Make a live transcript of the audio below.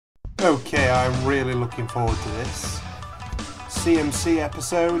Okay, I'm really looking forward to this. CMC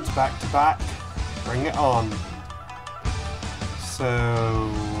episodes back to back. Bring it on.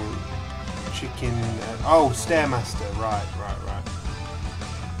 So, chicken. Oh, Stairmaster. Right.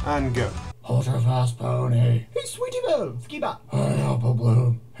 And go. Ultra fast pony. Hey, Sweetie Belle. Skiba. Hey, Apple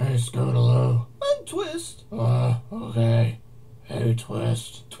Bloom. Hey, Scootaloo. And Twist. Okay. Hey,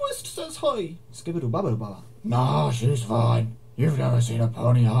 Twist. Twist says hi. Skibidoo-babadoo-baba. Nah, she's fine. You've never seen a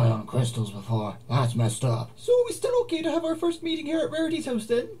pony high on crystals before. That's messed up. So are we still okay to have our first meeting here at Rarity's house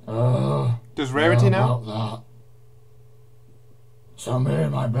then? Does Rarity know? About that. So me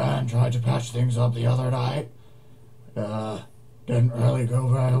and my band tried to patch things up the other night. Didn't really go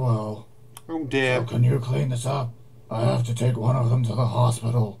very well. Oh dear. So can you clean this up? I have to take one of them to the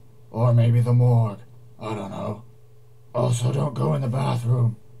hospital. Or maybe the morgue. I don't know. Also, don't go in the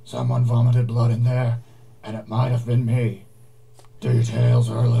bathroom. Someone vomited blood in there, and it might have been me. Details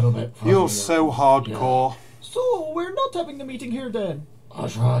are a little bit fuzzy. You're so hardcore. Yeah. So we're not having the meeting here then? I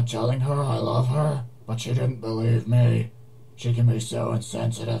tried telling her I love her, but she didn't believe me. She can be so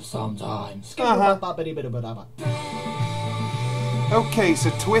insensitive sometimes. Skibidoo-babadoo-babadoo-baba. Okay, so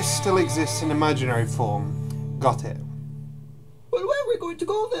Twist still exists in imaginary form. Got it. Well, where are we going to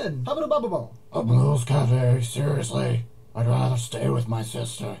go then? Habadoo-bababa. A blues cafe, seriously. I'd rather stay with my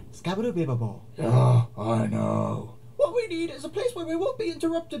sister. Skabadoo-bababa. Yeah, I know. What we need is a place where we won't be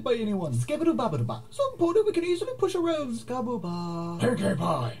interrupted by anyone. Skibidoo-babadoo-ba. Some pony we can easily push around. Skaboo-ba. PK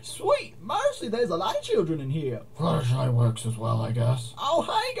Pie. Sweet mercy, there's a lot of children in here. Fluttershy works as well, I guess. Oh,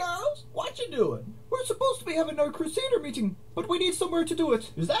 hey girls. What you doing? We're supposed to be having our Crusader meeting, but we need somewhere to do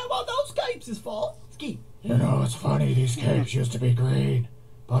it. Is that what those capes is for? Ski. You know, it's funny, these capes used to be green,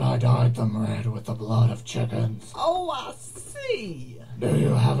 but I dyed them red with the blood of chickens. Oh, I see. Do you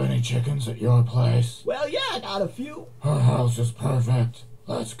have any chickens at your place? Well, yeah, I got a few. Her house is perfect.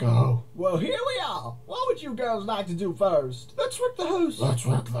 Let's go. Well, here we are. What would you girls like to do first? Let's wreck the house. Let's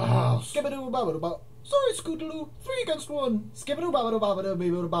wreck the house. Skibidoo-babadoo-ba. Sorry, Scootaloo. 3 against 1.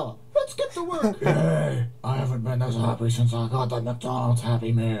 Skibidoo-babadoo-babadoo-babadoo-baba. Let's get to work. Hey, I haven't been this happy since I got that McDonald's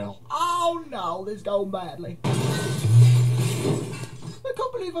Happy Meal. Oh no, this is going badly. I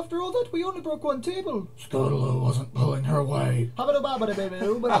can't believe after all that we only broke one table. Scootaloo wasn't pulling her weight.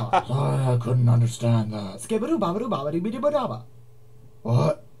 Habadoo-babadoo-babadoo-babadoo. Sorry, I couldn't understand that. Skibidoo-babadoo-babadoo-babadoo-babadoo.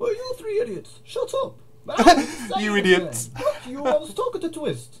 What? Well, you 3 idiots. Shut up. But I didn't say You anything. idiots. Look, you I was talking to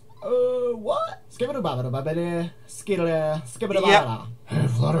Twist. What? Skibidoo-babadoo-babadoo. Skibidoo-babadoo. Hey,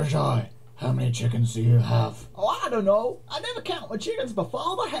 Fluttershy, how many chickens do you have? Oh, I don't know. I never count my chickens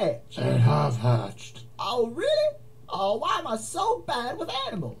before they hatch. They have hatched. Oh, really? Oh, why am I so bad with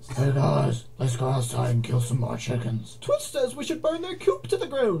animals? Hey guys, let's go outside and kill some more chickens. Twist says we should burn their coop to the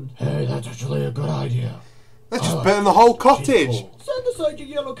ground. Hey, that's actually a good idea. Let's just burn the whole cottage. Stand aside, you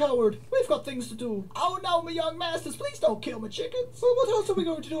yellow coward. We've got things to do. Oh no, my young masters, please don't kill my chickens. Well, what else are we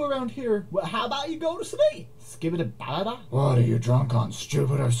going to do around here? Well, how about you go to sleep? Skibidoo-babadoo. What, are you drunk on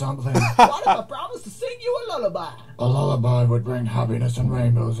stupid or something? What if I promise to sing you a lullaby? A lullaby would bring happiness and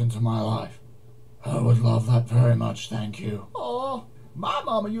rainbows into my life. I would love that very much, thank you. Oh, my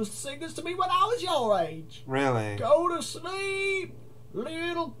mama used to sing this to me when I was your age. Really? Go to sleep,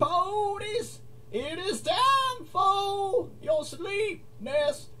 little ponies. It is time for your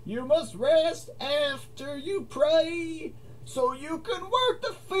sleepness. You must rest after you pray, so you can work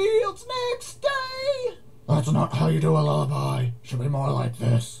the fields next day. That's not how you do a lullaby. Should be more like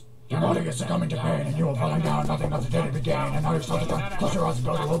this. Your body is succumbing to pain, and you will falling down, nothing of the day to begin, and now you're starting to close your eyes and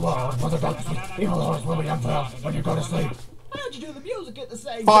go to a wall, and mother darkness, evil horrors will be unfurled when you go to sleep. How'd you do the music at the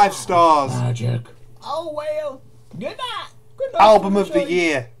same 5 time? stars. Magic. Oh well, good night. Good night, Album of the Fluttershy.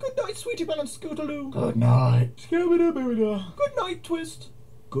 year. Good night, Sweetie Belle and Scootaloo. Good night. Skibidoo-babadoo. Good night, Twist.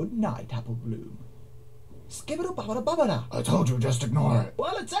 Good night, Apple Bloom. Skibidoo-babadoo-babadoo. I told you, just ignore it.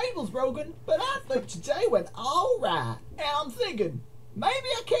 Well, the table's broken, but I think today went alright. And I'm thinking, maybe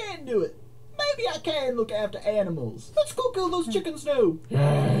I can do it. Maybe I can look after animals. Let's go kill those chickens now.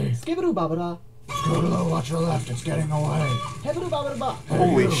 Yay. Skibidoo-babadoo. Scootaloo, watch your left, it's getting away. Hebidoo-babadoo-ba. Hey,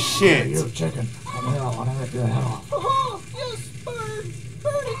 Holy you. shit. Hey, you chicken. Come here, I want to rip your head off. Oh, yes, burn.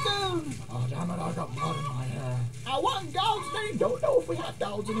 Burn it down. Oh, damn it, I got blood in my hair. I want God's name. Don't know if we have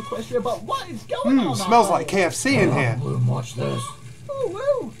dogs in Equestria, but what is going on? Smells out like there? KFC in here. Bloom, watch this. Oh,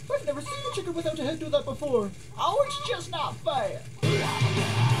 wow. I've never seen a chicken without a head do that before. Oh, it's just not fair.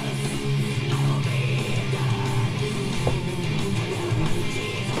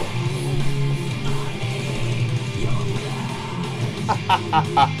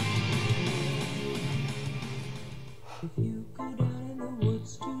 If you go down in the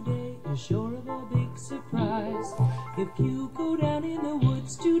woods today, you're sure of a big surprise. If you go down in the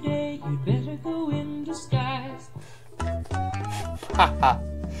woods today, day, you'd better go in disguise. Haha.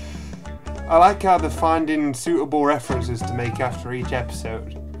 I like how they're finding suitable references to make after each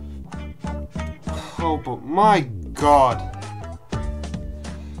episode. Oh, but my god.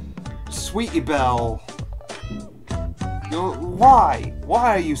 Sweetie Belle. Why?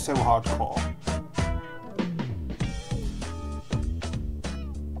 Why are you so hardcore?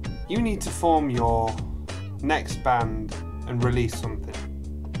 You need to form your next band and release something.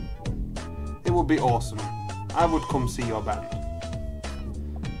 It would be awesome. I would come see your band.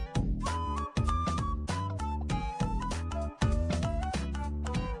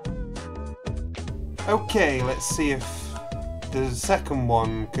 Okay, let's see if the second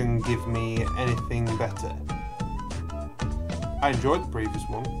one can give me anything better. I enjoyed the previous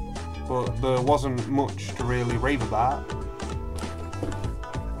one, but there wasn't much to really rave about.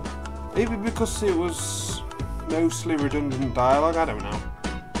 Maybe because it was mostly redundant dialogue, I don't know.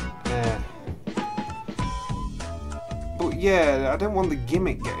 But yeah, I don't want the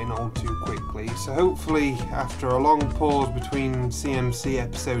gimmick getting old too quickly, so hopefully after a long pause between CMC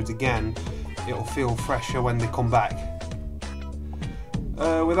episodes again, it'll feel fresher when they come back.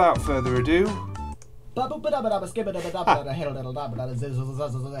 Without further ado,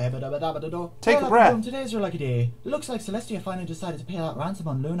 take a breath. Today's your lucky day. Looks like Celestia finally decided to pay that ransom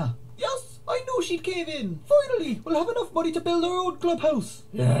on Luna. Yes, I knew she'd cave in. Finally, we'll have enough money to build our own clubhouse.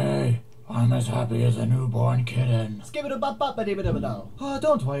 Yay! I'm as happy as a newborn kitten. Oh,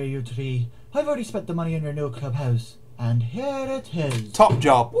 don't worry, you three. I've already spent the money on your new clubhouse. And here it is. Top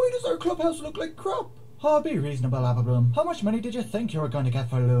job. Why does our clubhouse look like crap? Oh, be reasonable, Applebloom. How much money did you think you were going to get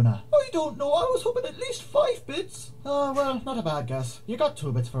for Luna? I don't know. I was hoping at least 5 bits. Oh, well, not a bad guess. You got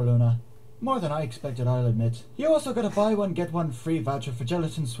 2 bits for Luna. More than I expected, I'll admit. You also got a buy one, get one free voucher for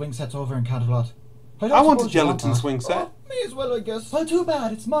gelatin swing sets over in Canterlot. I want a gelatin swing set. Oh, me as well, I guess. Well, too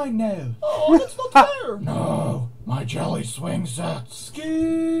bad. It's mine now. Oh, that's not fair. No, my jelly swing sets.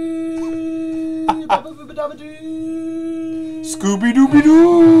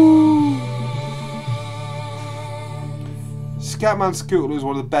 Scooby-Dooby-Doo! Scatman Scooter is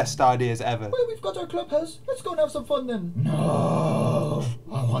one of the best ideas ever. Well, we've got our clubhouse. Let's go and have some fun then. No,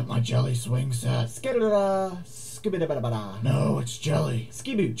 I want my jelly swing set. No, it's jelly.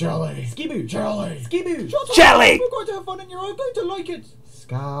 Skiboo. Jelly. Skiboo. Jelly. Skiboo. Shut up. Jelly! We're going to have fun and you're all going to like it.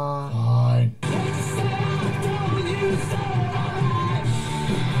 Ska. Fine.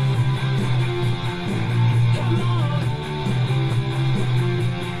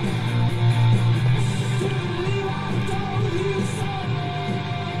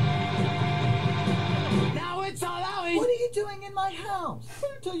 What are you doing in my house?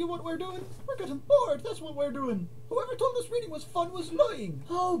 I'll tell you what we're doing. We're getting bored. That's what we're doing. Whoever told us reading was fun was lying.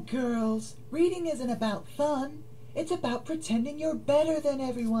 Oh, girls. Reading isn't about fun. It's about pretending you're better than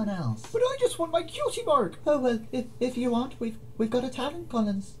everyone else. But I just want my cutie mark. Oh, well, if you want, we've got a talent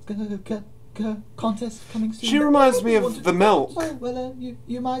contest coming soon. She reminds me of the milk. Oh, well,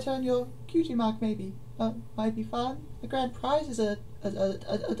 you might earn your cutie mark, maybe. Might be fun. The grand prize is a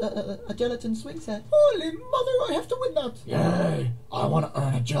gelatin swing set. Holy mother, I have to win that. Yay! I want to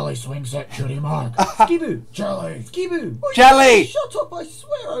earn a jelly swing set cutie mark. Skiboo. Jelly. Skiboo. Oh, Jelly! Shut up, I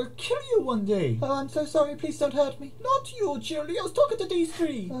swear I'll kill you one day. Oh, I'm so sorry, please don't hurt me. Not you, Jelly, I was talking to these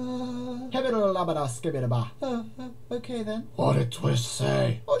three. Okay then. What did Twist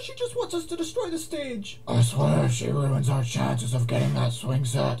say? Oh, she just wants us to destroy the stage. I swear she ruins our chances of getting that swing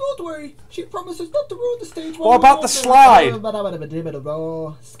set. Don't worry, she promises not to ruin the stage. What about the slide?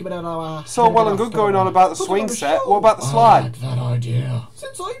 So well and good going on about the swing set. What about the I slide? like that idea.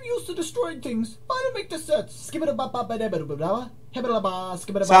 Since I'm used to destroying things, I'll make the sets.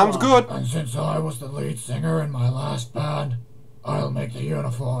 Sounds good. And since I was the lead singer in my last band, I'll make the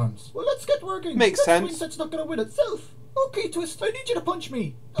uniforms. Well, let's get working. Makes that sense. Swing set's not gonna win itself. Okay, Twist, I need you to punch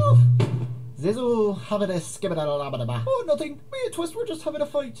me. Oh. Zizzle, have it a Oh, nothing. Me and Twist were just having a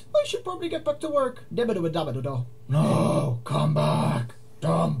fight. I should probably get back to work. No, come back.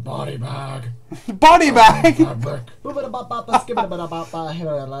 Dumb body bag. Body bag! Fabric.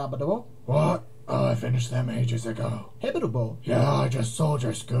 What? Oh, I finished them ages ago. Yeah, I just sold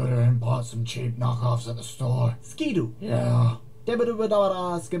your scooter and bought some cheap knockoffs at the store. Skidoo. Yeah.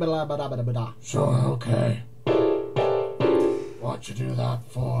 Sure, okay. What'd you do that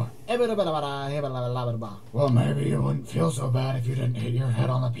for? Well, maybe you wouldn't feel so bad if you didn't hit your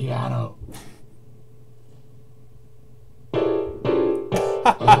head on the piano.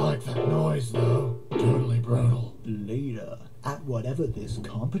 I like that noise, though. Totally brutal. Later, at whatever this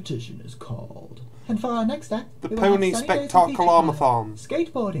competition is called. And for our next act, The we will have Pony Sunny Days and Spectacular Peachy Pie. Armathon.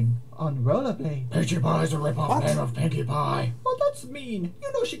 Skateboarding on rollerblade. Peachy Pie's a rip-off What? name of Pinkie Pie. Oh, that's mean.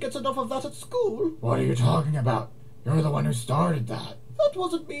 You know she gets enough of that at school. What are you talking about? You're the one who started that. That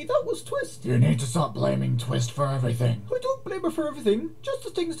wasn't me, that was Twist. You need to stop blaming Twist for everything. I don't blame her for everything, just the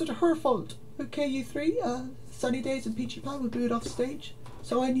things that are her fault. Okay, you three, Sunny Days and Peachy Pie were booed off stage,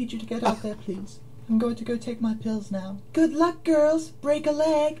 so I need you to get out there, please. I'm going to go take my pills now. Good luck, girls. Break a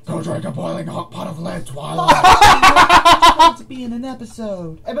leg. Go drink a boiling hot pot of lead, Twilight. I want to be in an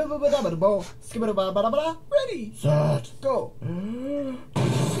episode. Ready. Set. Go.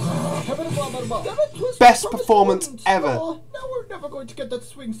 Best performance ever. Oh, now we're never going to get that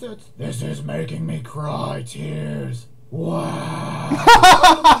swing set. This is making me cry tears. Wow.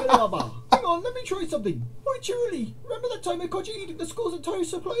 Hang on, let me try something. Oi, Julie, remember that time I caught you eating the school's entire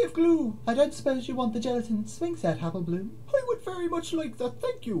supply of glue? I don't suppose you want the gelatin swing set, Applebloom? I would very much like that,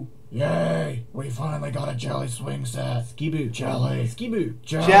 thank you. Yay! We finally got a jelly swing set. Skiboo. Jelly. Skiboo.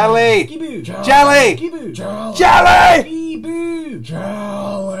 Jelly! Skiboo. Jelly! Skiboo. Jelly. Jelly! Skiboo.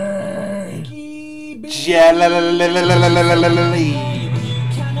 Jelly. Skiboo. Jelly!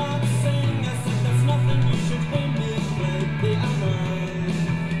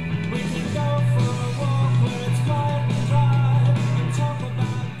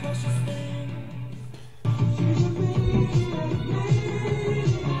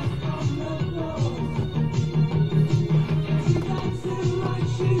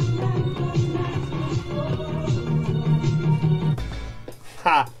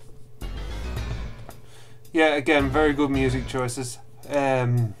 Ha! Yeah, again, very good music choices. I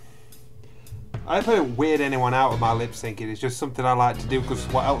don't weird anyone out with my lip syncing. It's just something I like to do because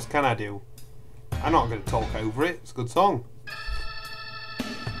what else can I do? I'm not going to talk over it. It's a good song.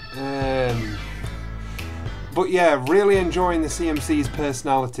 But yeah, really enjoying the CMC's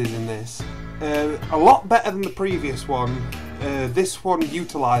personalities in this. A lot better than the previous one. This one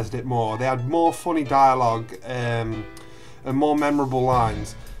utilised it more. They had more funny dialogue and more memorable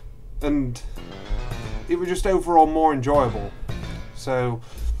lines. And it was just overall more enjoyable. So,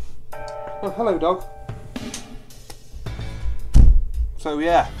 oh, hello dog. So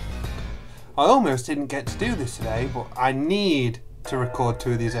yeah, I almost didn't get to do this today, but I need to record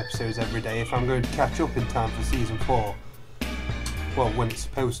 2 of these episodes every day if I'm going to catch up in time for season 4. Well, when it's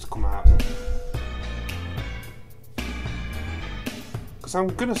supposed to come out. Because I'm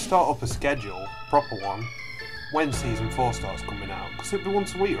going to start up a schedule, proper one, when season 4 starts coming out. Because it'll be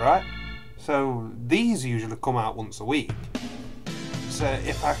once a week, right? So these usually come out once a week. So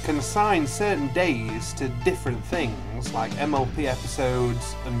if I can assign certain days to different things, like MLP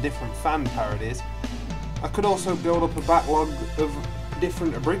episodes and different fan parodies, I could also build up a backlog of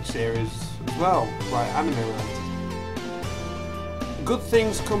different abridged series as well, like anime related. Good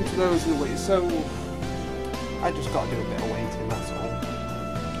things come to those who wait, so I just got to do a bit of waiting, that's all.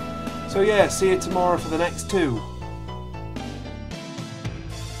 So yeah, see you tomorrow for the next 2.